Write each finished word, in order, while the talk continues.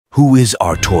Who is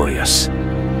Artorias?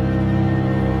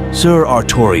 Sir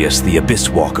Artorias the Abyss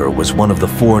Walker was one of the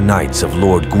 4 knights of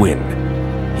Lord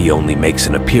Gwyn. He only makes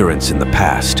an appearance in the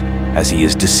past, as he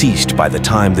is deceased by the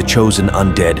time the chosen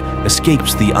undead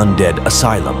escapes the undead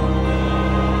asylum.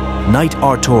 Knight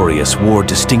Artorias wore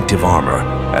distinctive armor,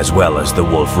 as well as the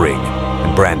wolf ring,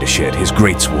 and brandished his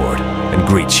greatsword and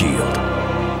great shield.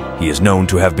 He is known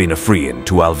to have been a Freean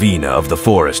to Alvina of the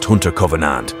Forest Hunter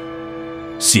Covenant.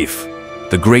 Sif,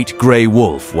 the great grey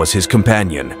wolf, was his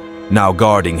companion, now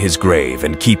guarding his grave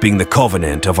and keeping the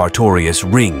Covenant of Artorias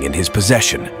ring in his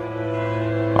possession.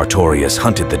 Artorias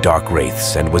hunted the dark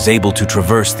wraiths and was able to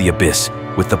traverse the abyss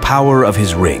with the power of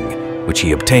his ring, which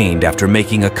he obtained after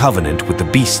making a covenant with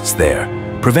the beasts there,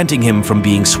 preventing him from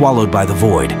being swallowed by the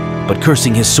void, but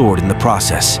cursing his sword in the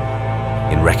process.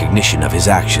 In recognition of his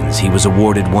actions, he was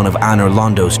awarded one of Anor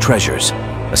Londo's treasures,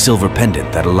 a silver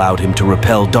pendant that allowed him to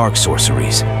repel dark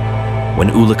sorceries. When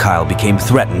Ulukyle became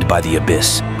threatened by the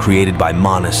abyss, created by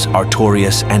Manus,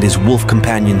 Artorias, and his wolf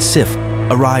companion Sif,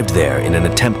 arrived there in an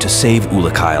attempt to save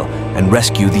Ulukyle and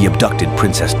rescue the abducted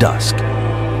Princess Dusk.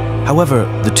 However,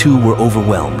 the two were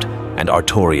overwhelmed, and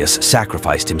Artorias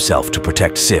sacrificed himself to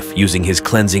protect Sif using his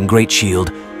cleansing great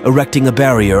shield, erecting a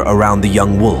barrier around the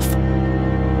young wolf.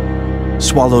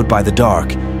 Swallowed by the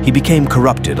dark, he became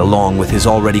corrupted along with his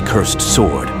already cursed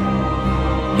sword.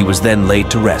 He was then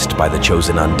laid to rest by the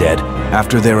chosen undead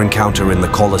after their encounter in the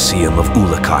Colosseum of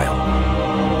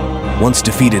Ulukyle. Once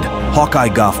defeated, Hawkeye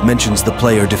Goff mentions the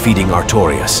player defeating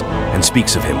Artorias and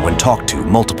speaks of him when talked to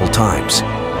multiple times.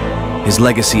 His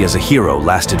legacy as a hero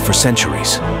lasted for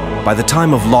centuries. By the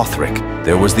time of Lothric,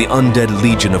 there was the undead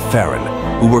Legion of Farron,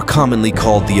 who were commonly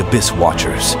called the Abyss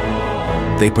Watchers.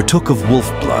 They partook of wolf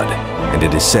blood, and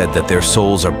it is said that their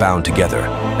souls are bound together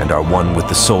and are one with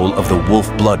the soul of the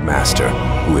Wolf Blood Master,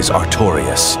 who is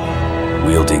Artorias.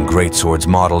 Wielding greatswords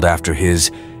modeled after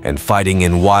his, and fighting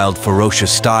in wild,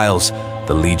 ferocious styles,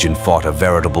 the Legion fought a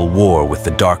veritable war with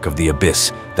the dark of the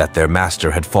abyss that their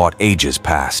master had fought ages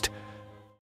past.